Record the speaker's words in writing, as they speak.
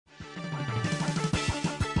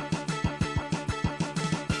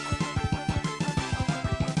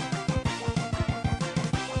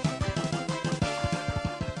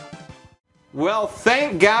Well,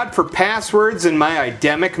 thank God for passwords in my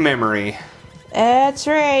idemic memory. That's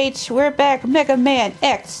right. We're back. Mega Man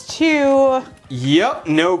X2. Yep,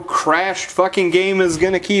 no crashed fucking game is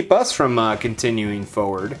gonna keep us from continuing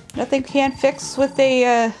forward. Nothing can fix with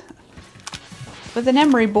a with an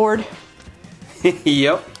emery board.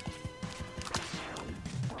 Yep.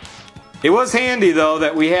 It was handy though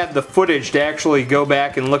that we had the footage to actually go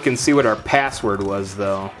back and look and see what our password was,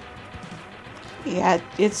 though. Yeah,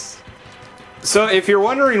 it's... So if you're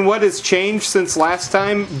wondering what has changed since last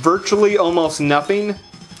time, virtually almost nothing.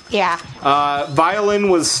 Yeah.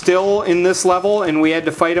 Violen was still in this level, and we had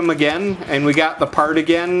to fight him again, and we got the part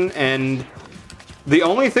again, and the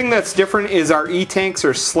only thing that's different is our E-tanks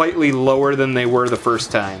are slightly lower than they were the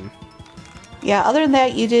first time. Yeah, other than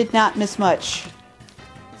that, you did not miss much.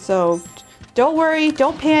 So, don't worry,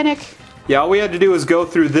 don't panic. Yeah, all we had to do was go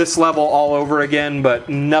through this level all over again, but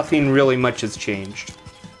nothing really much has changed.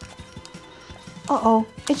 Uh-oh,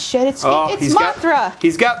 it's shed its skin. Oh, It's Mothra!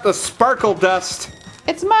 He's got the sparkle dust.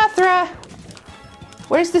 It's Mothra!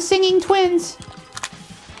 Where's the singing twins?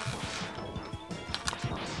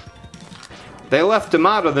 They left him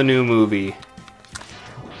out of the new movie.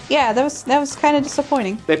 Yeah, that was kind of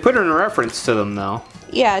disappointing. They put in a reference to them, though.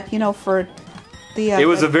 Yeah, you know, for the... it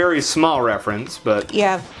was a very small reference, but...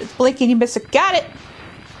 Yeah, it's blink and you miss it. Got it!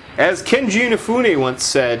 As Kenji Inafune once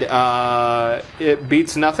said, it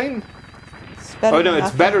beats nothing? It's better Oh, no, than it's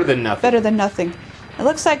nothing. better than nothing. Better than nothing. It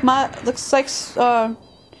looks like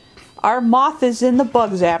our moth is in the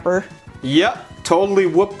bug zapper. Yep, totally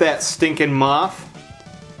whooped that stinking moth.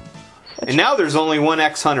 And now there's only one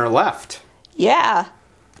X-Hunter left. Yeah.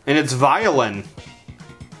 And it's Violen.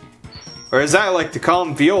 Or as I like to call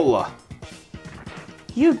him, Viola.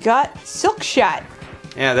 You got Silk Shot.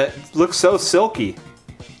 Yeah, that looks so silky.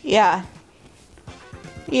 Yeah.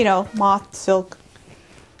 You know, moth, silk.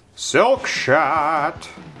 Silk shot.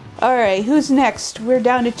 Alright, who's next? We're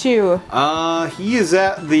down to 2. He is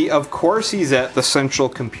at the... Of course he's at the central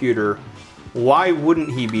computer. Why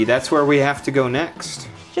wouldn't he be? That's where we have to go next.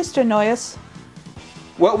 Just to annoy us.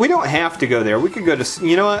 Well, we don't have to go there. We could go to...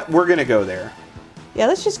 You know what? We're going to go there. Yeah,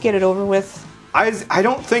 let's just get it over with. I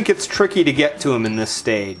don't think it's tricky to get to him in this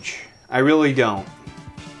stage. I really don't.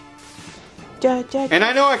 And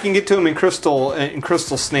I know I can get to him in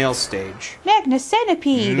Crystal Snail stage. Magna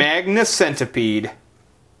Centipede. Magna Centipede.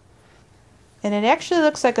 And it actually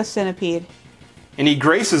looks like a centipede. And he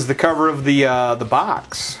graces the cover of the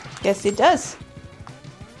box. Yes, it does.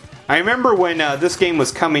 I remember when this game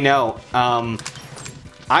was coming out,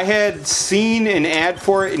 I had seen an ad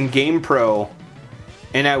for it in GamePro,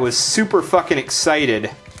 and I was super fucking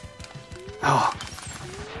excited. Oh,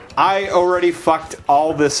 I already fucked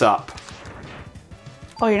all this up.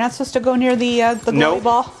 Oh, you're not supposed to go near the glowy Nope.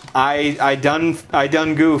 ball? I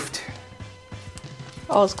done goofed.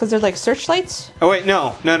 Oh, it's because they're like searchlights? Oh wait,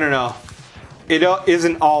 no. It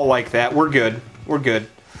isn't all like that. We're good. We're good.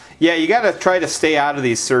 Yeah, you gotta try to stay out of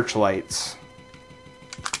these searchlights.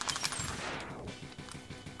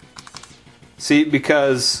 See,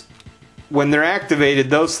 because when they're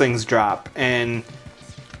activated, those things drop, and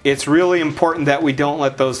it's really important that we don't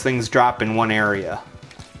let those things drop in one area.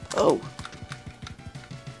 Oh.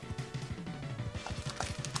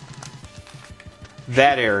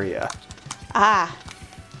 That area. Ah.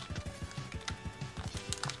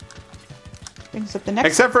 Brings up the next...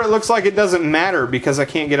 Except for it looks like it doesn't matter because I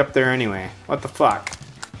can't get up there anyway. What the fuck?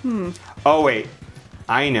 Oh wait.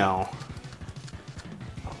 I know.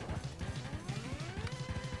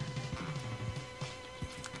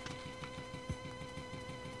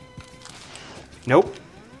 Nope.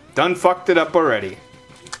 Done fucked it up already.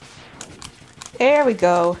 There we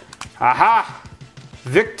go. Aha!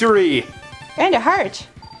 Victory! And a heart.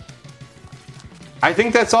 I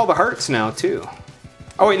think that's all the hearts now, too.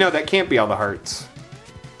 Oh wait, no, that can't be all the hearts.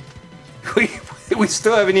 We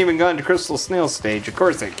still haven't even gone to Crystal Snail stage. Of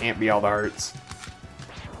course that can't be all the hearts.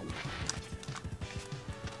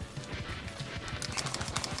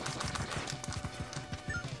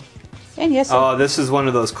 And yes. Oh, this is one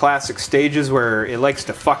of those classic stages where it likes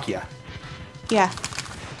to fuck ya. Yeah.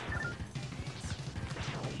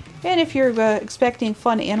 And if you're expecting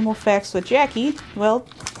fun animal facts with Jackie, well,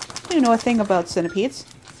 you know a thing about centipedes.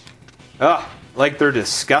 Ugh, like they're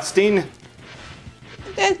disgusting?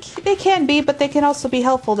 They can be, but they can also be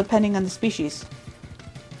helpful depending on the species.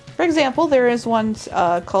 For example, there is one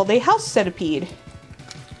called a house centipede.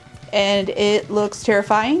 And it looks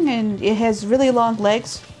terrifying, and it has really long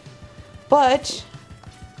legs. But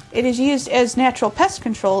it is used as natural pest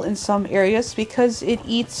control in some areas because it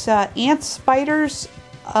eats ants, spiders,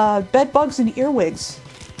 bed bugs, and earwigs.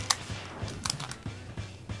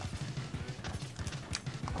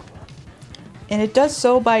 And it does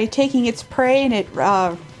so by taking its prey and it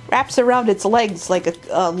wraps around its legs like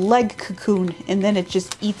a leg cocoon, and then it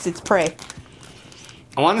just eats its prey.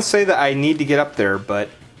 I want to say that I need to get up there, but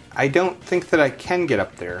I don't think that I can get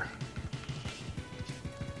up there.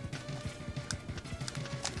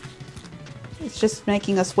 It's just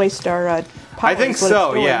making us waste our power. I think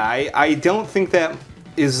so, yeah. I don't think that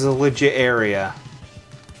is a legit area.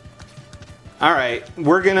 Alright,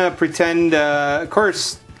 we're gonna pretend, of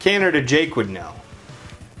course, Canada Jake would know.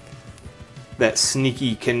 That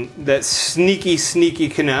sneaky Canuck.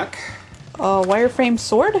 Wireframe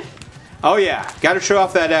sword? Oh yeah, gotta show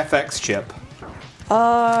off that FX chip.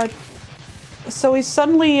 So he's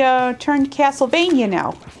suddenly turned Castlevania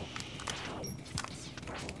now.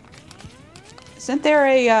 Isn't there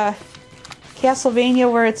a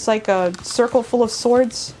Castlevania where it's like a circle full of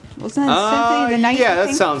swords? Wasn't it Symphony of the Night? Yeah,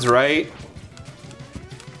 that sounds right.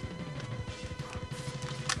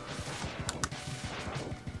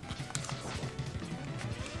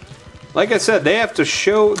 Like I said, they have to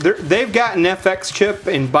show... They've got an FX chip,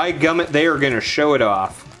 and by gummit, they are going to show it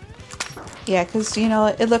off. Yeah, because, you know,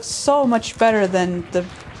 it looks so much better than the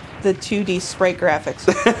 2D sprite graphics.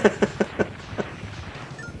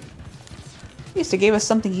 At least it gave us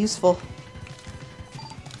something useful.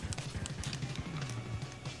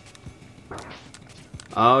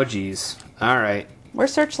 Oh, jeez. Alright.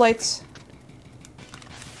 Where's searchlights?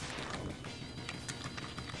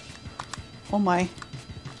 Oh my.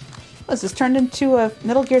 What, is this turned into a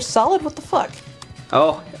Metal Gear Solid? What the fuck?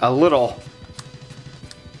 Oh, a little.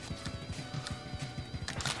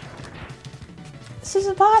 This is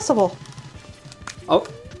impossible. Oh,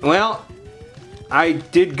 well, I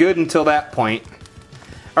did good until that point.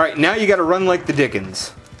 Alright, now you gotta run like the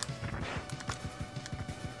Dickens.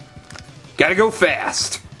 Gotta go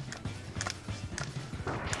fast.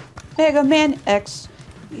 Mega Man X.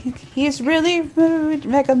 He's really rude.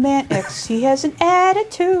 Mega Man X. He has an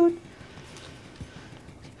attitude.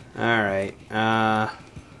 Alright,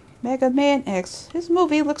 Mega Man X. His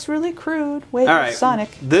movie looks really crude. Wait, alright. Sonic.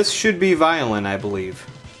 This should be Violen, I believe.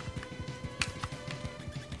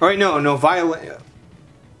 Alright, no, Violen.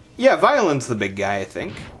 Yeah, Violen's the big guy, I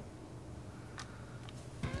think.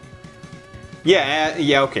 Yeah,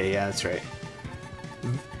 okay, yeah, that's right.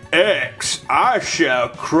 X, I shall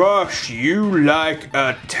crush you like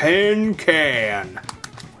a tin can.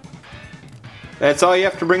 That's all you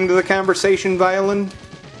have to bring to the conversation, Violen?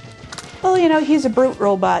 Well, you know, he's a brute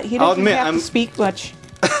robot. He doesn't have to speak much.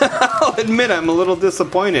 I'll admit I'm a little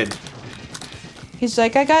disappointed. He's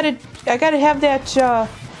like, I gotta have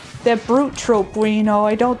that brute trope where, you know,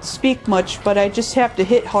 I don't speak much, but I just have to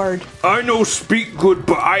hit hard. I no speak good,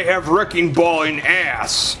 but I have wrecking ball in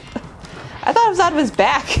ass. I thought it was out of his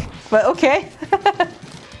back, but okay.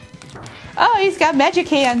 Oh, he's got magic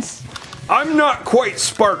hands. I'm not quite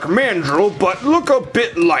Spark Mandrill, but look a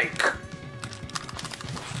bit like.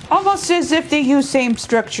 Almost as if they use same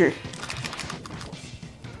structure.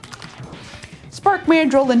 Spark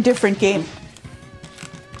Mandrill in different game.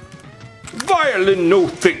 Violen no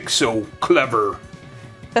think so clever.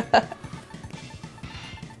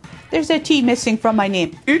 There's a T missing from my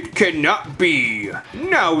name. It cannot be.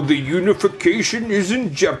 Now the unification is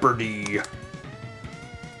in jeopardy.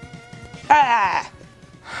 Ah!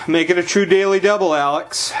 Make it a true daily double,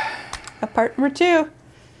 Alex. Part number 2.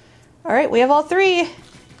 Alright, we have all 3.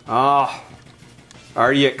 Ah,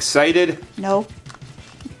 are you excited? No.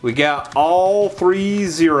 We got all 3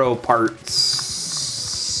 0 parts.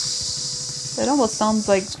 That almost sounds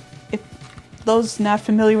like, if those not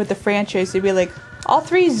familiar with the franchise, they'd be like, all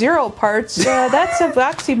 3 0 parts? That's a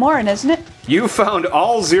oxymoron, isn't it? You found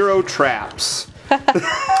all 0 traps.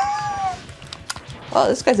 Well,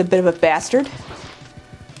 this guy's a bit of a bastard.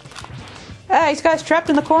 Ah, he's got us trapped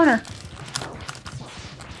in the corner.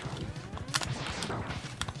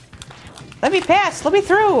 Let me pass. Let me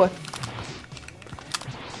through.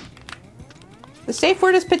 The safe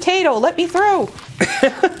word is potato. Let me through.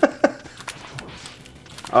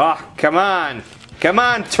 Oh, come on. Come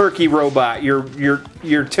on, turkey robot.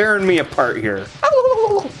 You're tearing me apart here.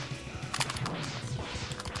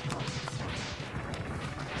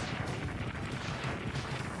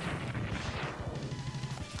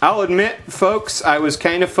 I'll admit, folks, I was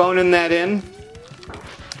kind of phoning that in.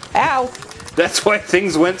 Ow. That's why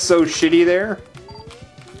things went so shitty there.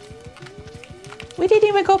 We didn't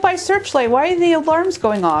even go by searchlight. Why are the alarms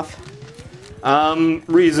going off?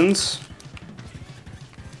 Reasons.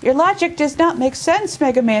 Your logic does not make sense,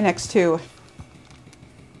 Mega Man X2.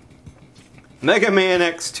 Mega Man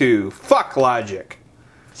X2. Fuck logic.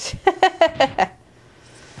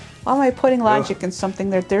 Why am I putting logic in something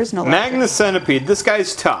that there's no logic? Magna Centipede. This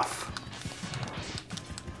guy's tough.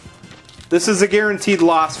 This is a guaranteed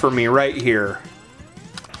loss for me right here.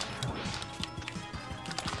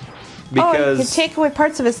 Because he can take away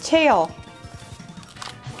parts of his tail.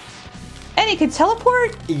 And he can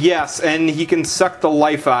teleport? yes, and he can suck the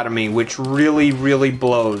life out of me, which really, really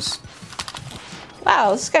blows.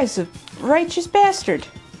 Wow, this guy's a righteous bastard.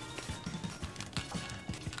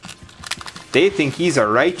 They think he's a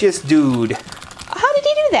righteous dude. How did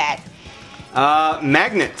he do that?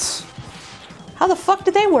 Magnets. How the fuck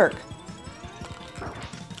did they work?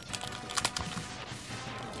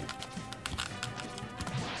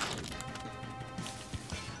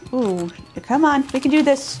 Ooh, come on, we can do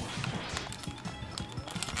this.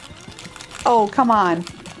 Oh, come on.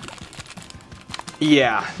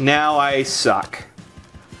 Yeah, now I suck.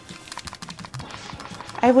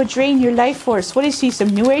 I would drain your life force. What is he, some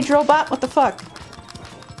new age robot? What the fuck?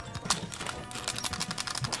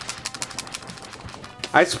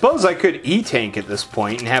 I suppose I could E-tank at this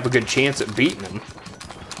point and have a good chance at beating him.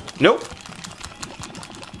 Nope.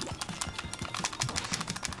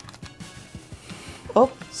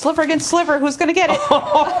 Oh, sliver against sliver. Who's gonna get it?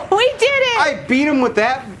 We did it! I beat him with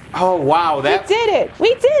that. Oh, wow. We did it!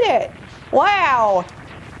 We did it! Wow!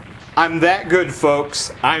 I'm that good,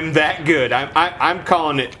 folks. I'm that good. I'm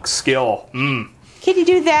calling it skill. Can you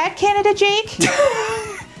do that, Canada Jake?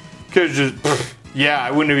 Cause just, yeah,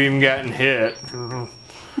 I wouldn't have even gotten hit.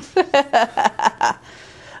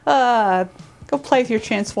 Go play with your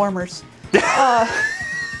Transformers.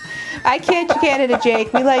 I kid you, Canada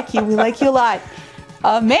Jake. We like you. We like you a lot.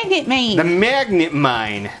 Magnet Mine. The magnet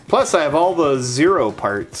mine. Plus, I have all those Zero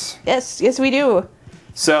parts. Yes, yes, we do.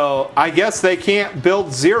 So, I guess they can't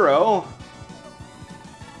build Zero.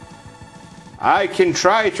 I can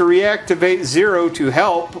try to reactivate Zero to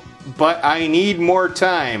help, but I need more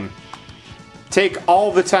time. Take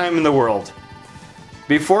all the time in the world.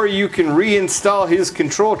 Before you can reinstall his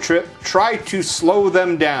control chip, try to slow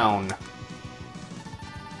them down.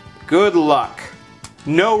 Good luck.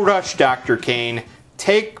 No rush, Dr. Cain.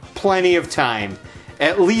 Take plenty of time.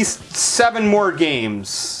 At least 7 more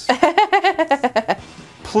games.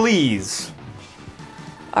 Please.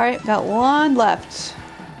 Alright, got one left.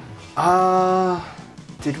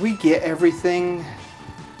 Did we get everything?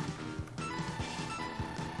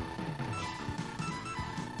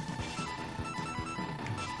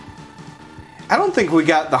 I don't think we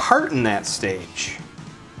got the heart in that stage.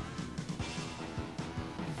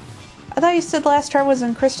 I thought you said the last try was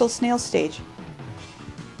in Crystal Snail stage.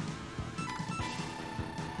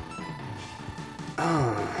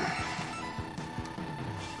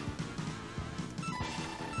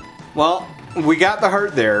 Well, we got the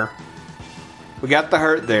heart there. We got the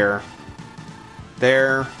heart there.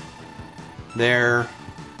 There. There.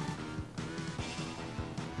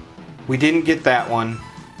 We didn't get that one.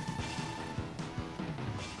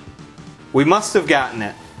 We must have gotten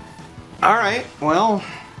it. Alright, well,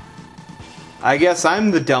 I guess I'm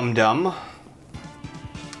the dum-dum.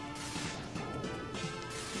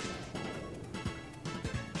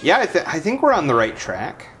 Yeah, I think we're on the right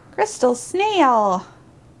track. Crystal Snail.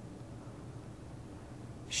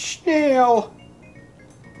 Snail.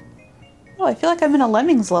 Oh, I feel like I'm in a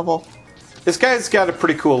Lemmings level. This guy's got a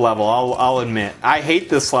pretty cool level, I'll admit. I hate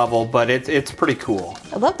this level, but it's pretty cool.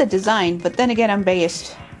 I love the design, but then again, I'm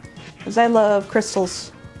biased. Because I love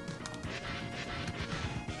crystals.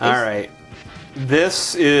 Alright.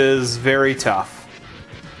 This is very tough.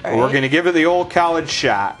 All right. We're going to give it the old college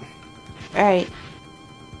shot. Alright.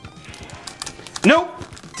 Nope!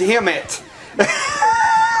 Damn it!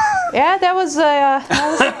 Yeah, that was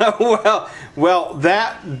well,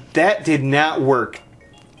 that did not work.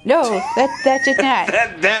 no, that did not.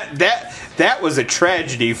 That was a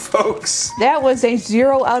tragedy, folks. That was a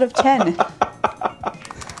 0 out of 10.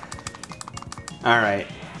 Alright.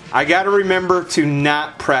 I gotta remember to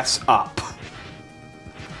not press up.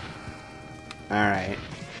 Alright.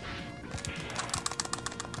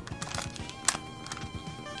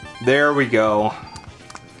 There we go.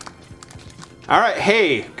 Alright,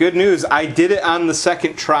 hey, good news. I did it on the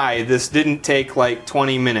second try. This didn't take like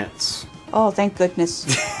 20 minutes. Oh, thank goodness.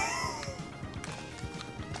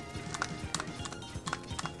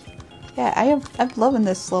 Yeah, I'm loving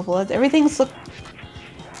this level. Everything's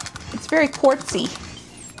it's very quartzy.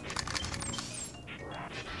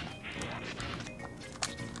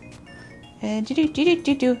 And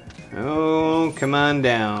do. Oh, come on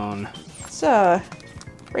down. It's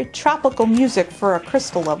very tropical music for a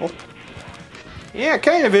crystal level. Yeah, it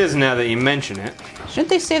kind of is now that you mention it. Shouldn't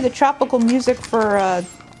they save the tropical music for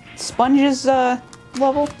Sponge's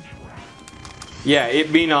level? Yeah,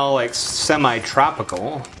 it being all like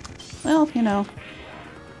semi-tropical. Well, you know.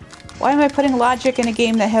 Why am I putting logic in a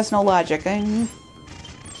game that has no logic?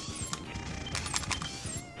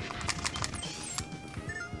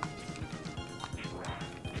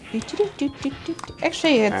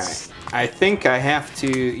 Actually, it's... Alright. I think I have to...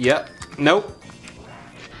 Yep. Nope.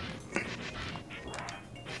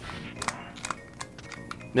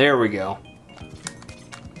 There we go.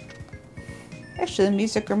 Actually, the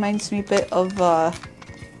music reminds me a bit of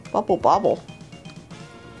Bubble Bobble.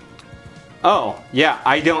 Oh, yeah,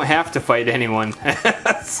 I don't have to fight anyone.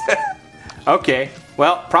 Okay,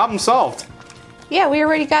 well, problem solved. Yeah, we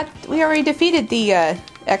already defeated the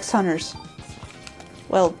X-Hunters.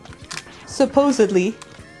 Well, supposedly.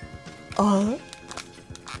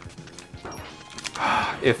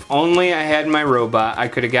 If only I had my robot, I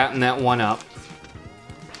could have gotten that one up.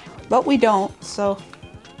 But we don't, so...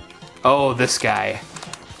 Oh, this guy.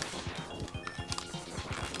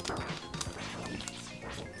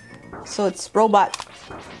 So it's robot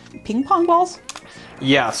ping pong balls?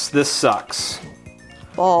 Yes, this sucks.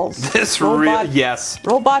 Balls. This yes.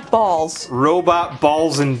 Robot balls. Robot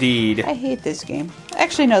balls indeed. I hate this game.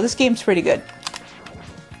 Actually, no, this game's pretty good.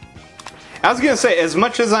 I was gonna say, as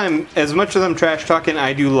much as I'm trash talking,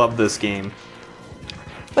 I do love this game.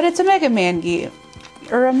 But it's a Mega Man game.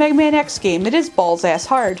 Or a Mega Man X game. It is balls ass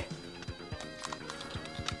hard.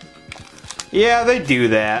 Yeah, they do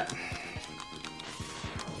that.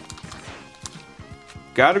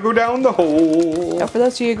 Gotta go down the hole. Now, for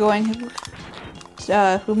those of you who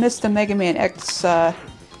missed the Mega Man X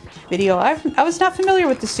video, I was not familiar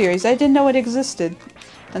with the series. I didn't know it existed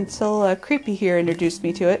until Creepy here introduced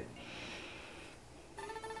me to it.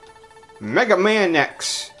 Mega Man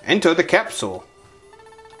X, enter the capsule.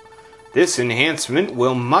 This enhancement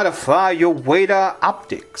will modify your radar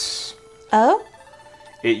optics. Oh?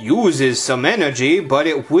 It uses some energy, but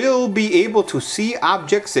it will be able to see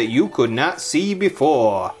objects that you could not see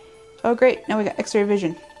before. Oh great, now we got X-ray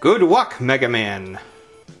vision. Good luck, Mega Man.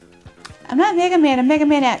 I'm not Mega Man, I'm Mega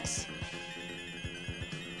Man X.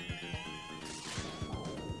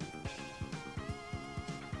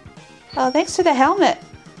 Oh, thanks to the helmet.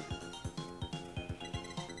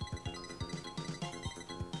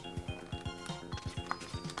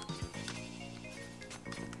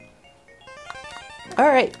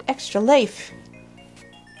 Alright, extra life.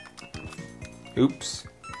 Oops.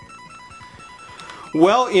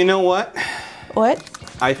 Well, you know what? What?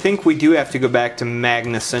 I think we do have to go back to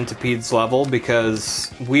Magna Centipede's level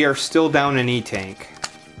because we are still down an E-Tank.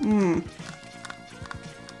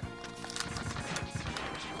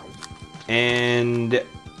 And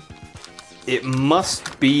it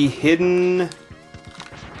must be hidden.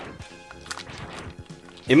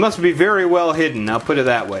 It must be very well hidden, I'll put it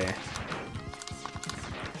that way.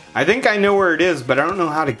 I think I know where it is, but I don't know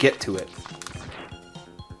how to get to it.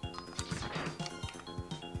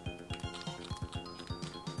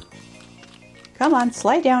 Come on,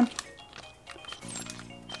 slide down.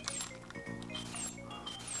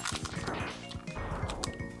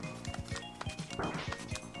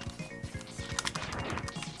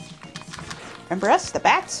 Remember us, the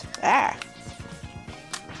bats? Ah.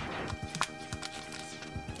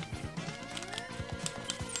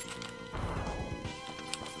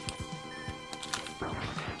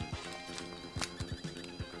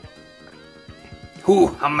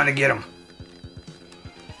 Ooh, I'm gonna get him.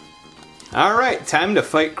 Alright, time to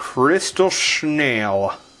fight Crystal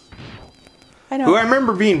Snail. I know. Who I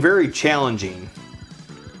remember being very challenging.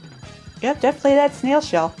 Yep, definitely that snail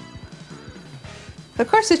shell. Of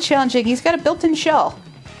course it's challenging, he's got a built-in shell.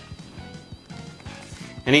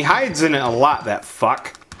 And he hides in it a lot, that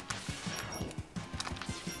fuck.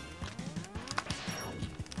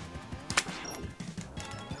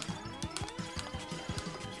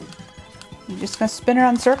 You just gonna spin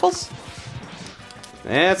around in circles?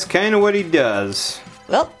 That's kind of what he does.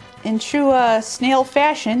 Well, in true snail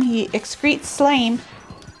fashion, he excretes slime.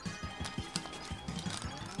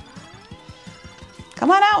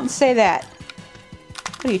 Come on out and say that.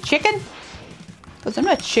 What are you, chicken? Because I'm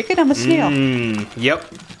not chicken, I'm a snail. Yep,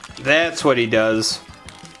 that's what he does.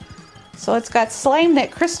 So it's got slime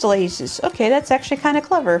that crystallizes. Okay, that's actually kind of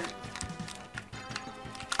clever.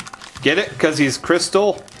 Get it? Because he's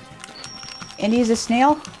crystal? And he's a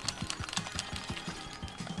snail?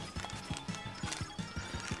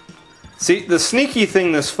 See, the sneaky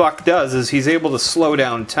thing this fuck does is he's able to slow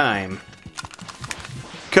down time.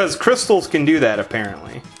 Because crystals can do that,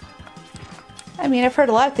 apparently. I mean, I've heard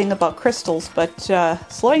a lot of things about crystals, but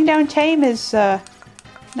slowing down time is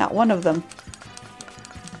not one of them.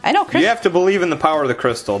 I know You have to believe in the power of the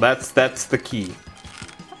crystal. That's the key.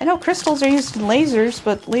 I know crystals are used in lasers,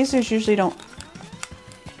 but lasers usually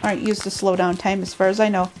aren't used to slow down time as far as I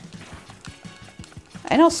know.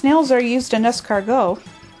 I know snails are used in escargot.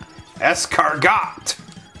 Escargot!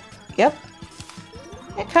 Yep.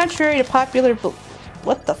 And contrary to popular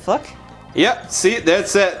what the fuck? Yep, see,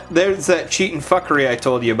 there's that cheating fuckery I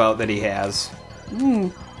told you about that he has. Hmm.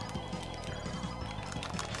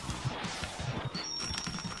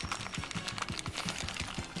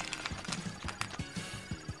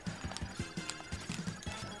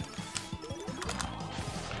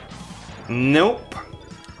 Nope.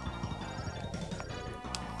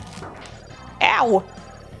 Ow!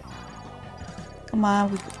 Come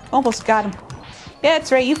on, we almost got him. Yeah,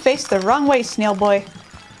 that's right, you faced the wrong way, snail boy.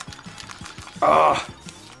 Oh,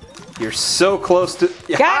 you're so close to...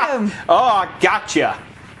 Got him! Oh, gotcha!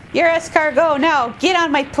 You're escargot now, get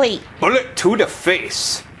on my plate. Bullet to the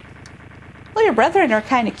face. Well, your brethren are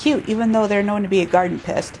kind of cute, even though they're known to be a garden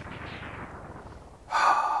pest.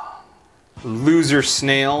 Loser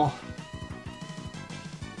snail.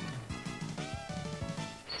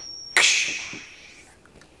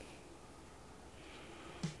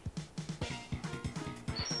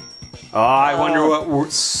 Oh, I wonder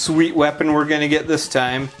what sweet weapon we're gonna get this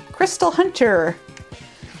time. Crystal Hunter.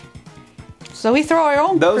 So we throw our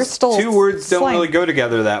own Those crystal two words don't slime. really go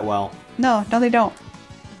together that well. No, they don't.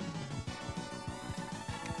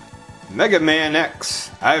 Mega Man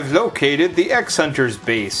X. I've located the X Hunter's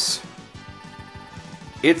base.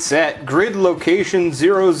 It's at grid location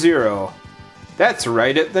 00. That's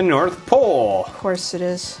right at the North Pole. Of course it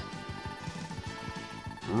is.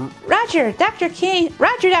 Roger, Dr. Cain.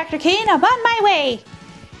 Roger, Dr. Cain. I'm on my way.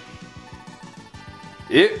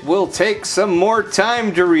 It will take some more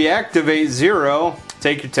time to reactivate Zero.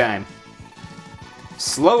 Take your time.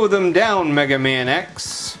 Slow them down, Mega Man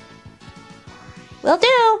X. Will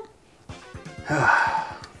do.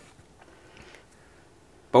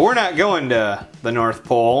 But we're not going to the North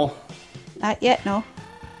Pole. Not yet, no.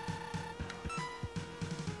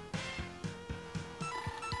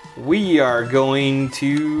 We are going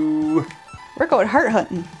to... We're going heart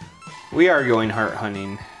hunting. We are going heart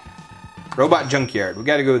hunting. Robot Junkyard. We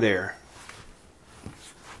gotta go there.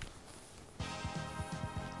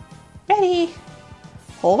 Ready.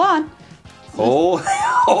 Hold on. Hold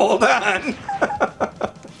on.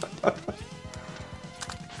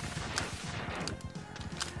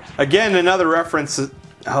 Again, another reference.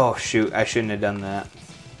 Oh, shoot. I shouldn't have done that.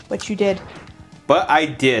 What you did. But I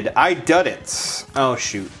did. I did it. Oh,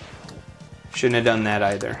 shoot. Shouldn't have done that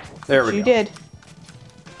either. There we go. You did.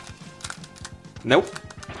 Nope.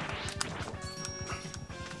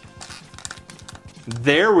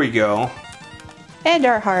 There we go. And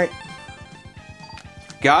our heart.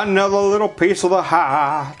 Got another little piece of the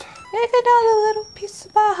heart. Take another little piece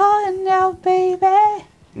of my heart now, baby.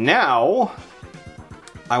 Now,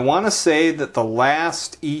 I want to say that the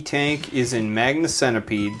last E-Tank is in Magna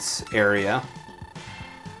Centipede's area.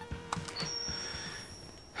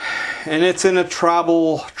 And it's in a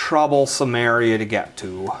troublesome area to get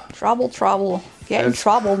to. Trouble. Get in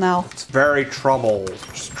trouble now. It's very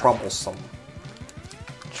troublesome.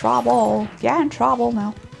 Trouble. Get in trouble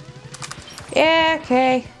now. Yeah,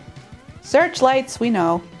 okay. Searchlights, we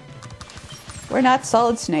know. We're not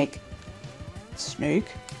Solid Snake. Snake?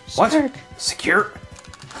 What? Snake. Secure?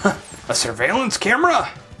 A surveillance camera?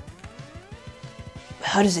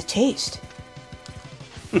 How does it taste?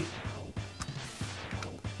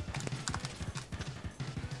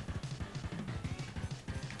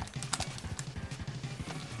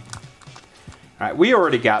 Alright, we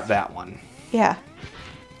already got that one. Yeah.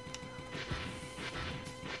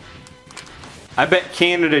 I bet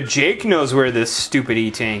Canada Jake knows where this stupid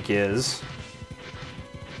E-Tank is.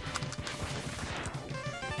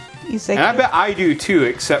 He's like, And I bet I do too,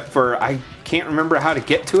 except for I can't remember how to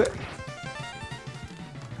get to it.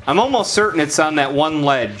 I'm almost certain it's on that one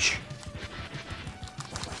ledge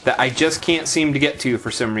that I just can't seem to get to for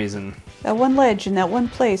some reason. that one ledge in that one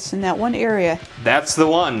place in that one area. That's the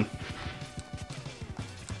one.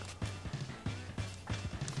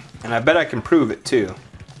 And I bet I can prove it too.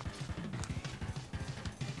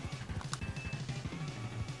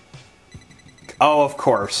 Oh, of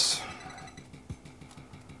course.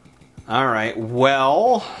 Alright,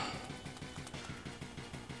 well...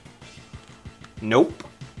 Nope.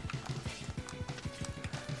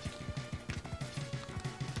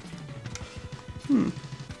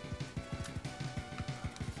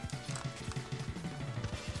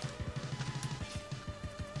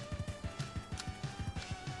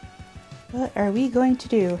 What are we going to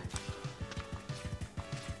do?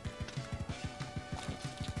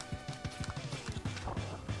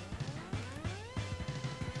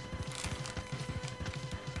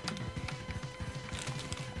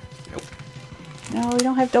 Nope. No, we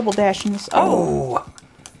don't have double dash in this. Oh!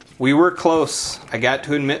 We were close. I got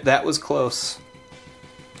to admit that was close.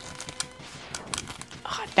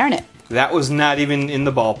 Oh, darn it. That was not even in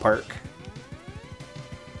the ballpark.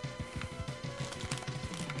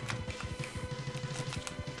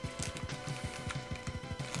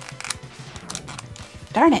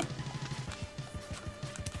 Darn it.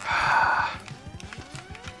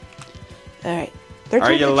 Alright.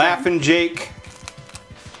 Are you laughing, Jake?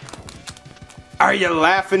 Are you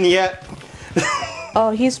laughing yet?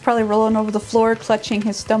 Oh, he's probably rolling over the floor, clutching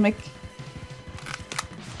his stomach.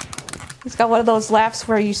 He's got one of those laughs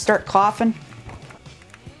where you start coughing.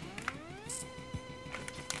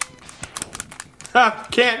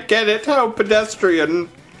 Can't get it. How pedestrian.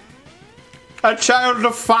 A child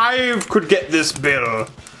of 5 could get this bill.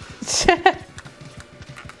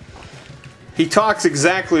 He talks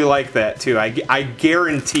exactly like that, too. I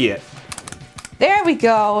guarantee it. There we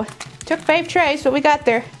go. Took 5 tries, but we got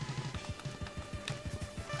there.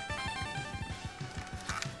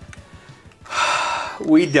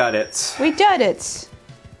 We did it. We did it.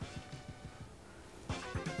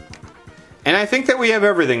 And I think that we have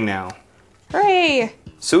everything now. Hooray!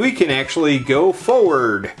 So we can actually go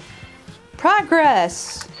forward.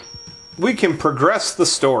 Progress. We can progress the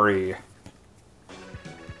story.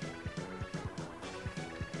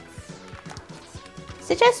 Is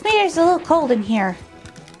it just me or is it a little cold in here?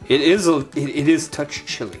 It is touch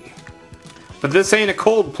chilly. But this ain't a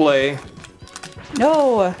cold play.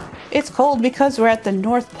 No, it's cold because we're at the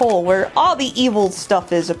North Pole where all the evil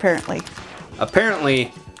stuff is, apparently.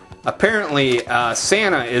 Apparently,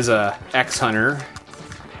 Santa is a ex-hunter.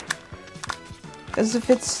 Because if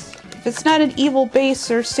it's not an evil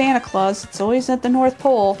base or Santa Claus, it's always at the North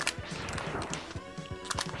Pole.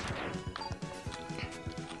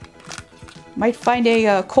 Might find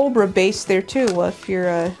a Cobra base there too if you're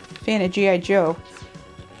a fan of G.I. Joe.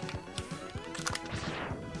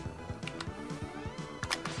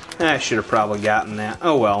 I should have probably gotten that.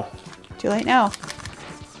 Oh well. Too late now.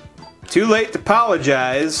 Too late to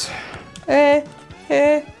apologize.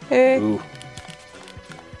 Ooh.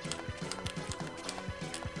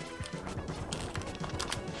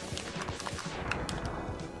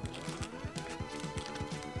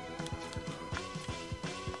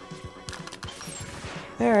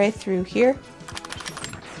 Alright, through here.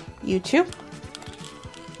 You two.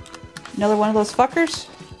 Another one of those fuckers.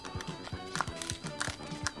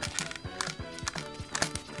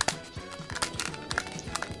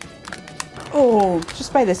 Oh,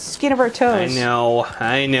 just by the skin of our toes.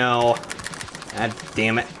 I know. God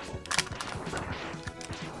damn it.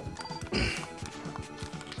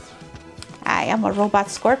 Hi, I'm a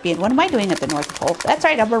robot scorpion. What am I doing at the North Pole? That's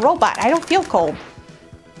right, I'm a robot. I don't feel cold.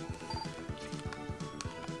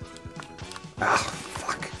 Ah,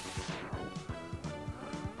 fuck.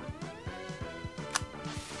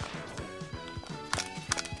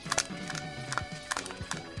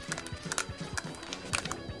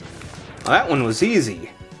 Well, that one was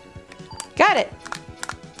easy. Got it.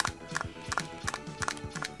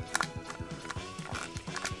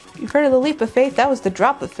 You've heard of the leap of faith? That was the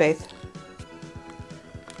drop of faith.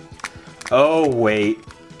 Oh, wait.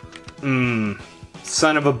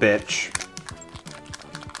 Son of a bitch.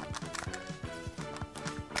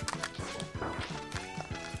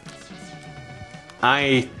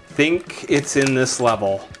 I think it's in this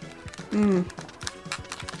level.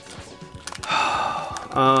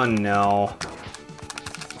 Oh no.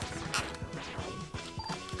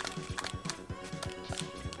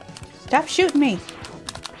 Stop shooting me.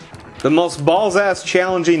 The most balls-ass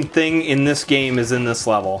challenging thing in this game is in this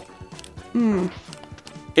level.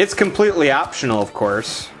 It's completely optional, of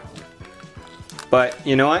course. But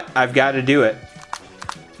you know what? I've got to do it.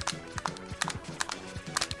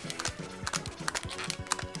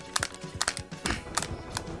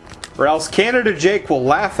 Or else Canada Jake will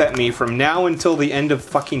laugh at me from now until the end of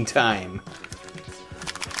fucking time.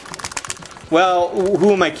 Well,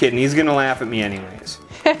 who am I kidding? He's gonna laugh at me anyways.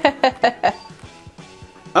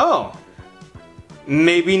 Oh.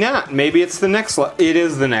 Maybe not. Maybe it's the next level. It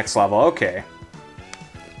is the next level. Okay.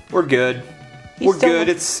 We're good. We're good.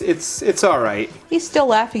 It's alright. He's still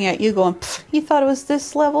laughing at you going, pfft, you thought it was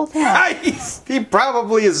this level? Yeah. He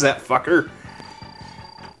probably is that fucker.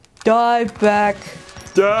 Die back.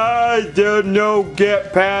 No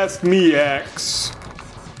get past me, X.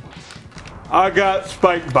 I got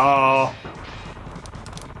spike ball.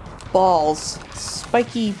 Balls.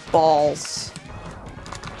 Spiky balls.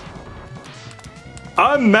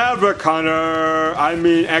 I'm Maverick Hunter. I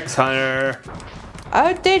mean X-Hunter.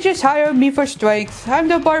 They just hired me for strength. I'm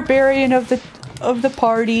the barbarian of the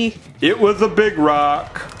party. It was a big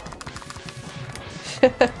rock.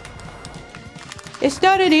 It's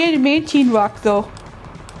not an adamantine rock, though.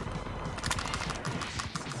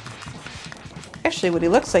 Actually, what he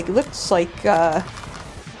looks like Super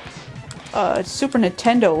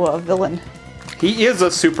Nintendo villain. He is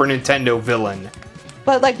a Super Nintendo villain.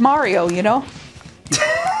 But like Mario, you know?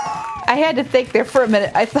 I had to think there for a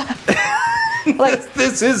minute. I thought... like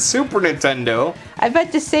this is Super Nintendo. I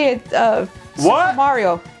meant to say it, What? Super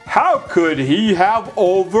Mario. How could he have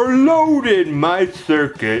overloaded my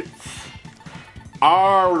circuits?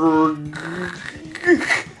 Arrgh.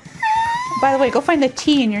 By the way, go find the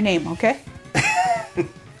T in your name, okay?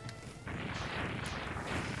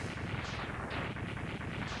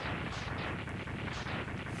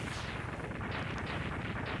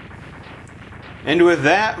 And with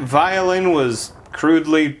that, Violen was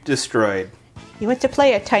crudely destroyed. You went to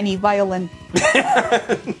play a tiny violin.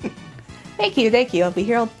 Thank you. I'll be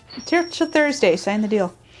here till Thursday. Sign the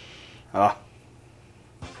deal.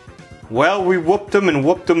 Well, we whooped him and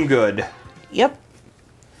whooped him good. Yep.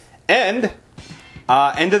 And,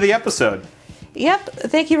 end of the episode. Yep.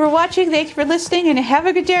 Thank you for watching. Thank you for listening. And have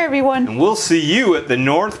a good day, everyone. And we'll see you at the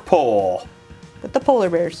North Pole. With the polar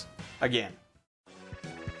bears. Again.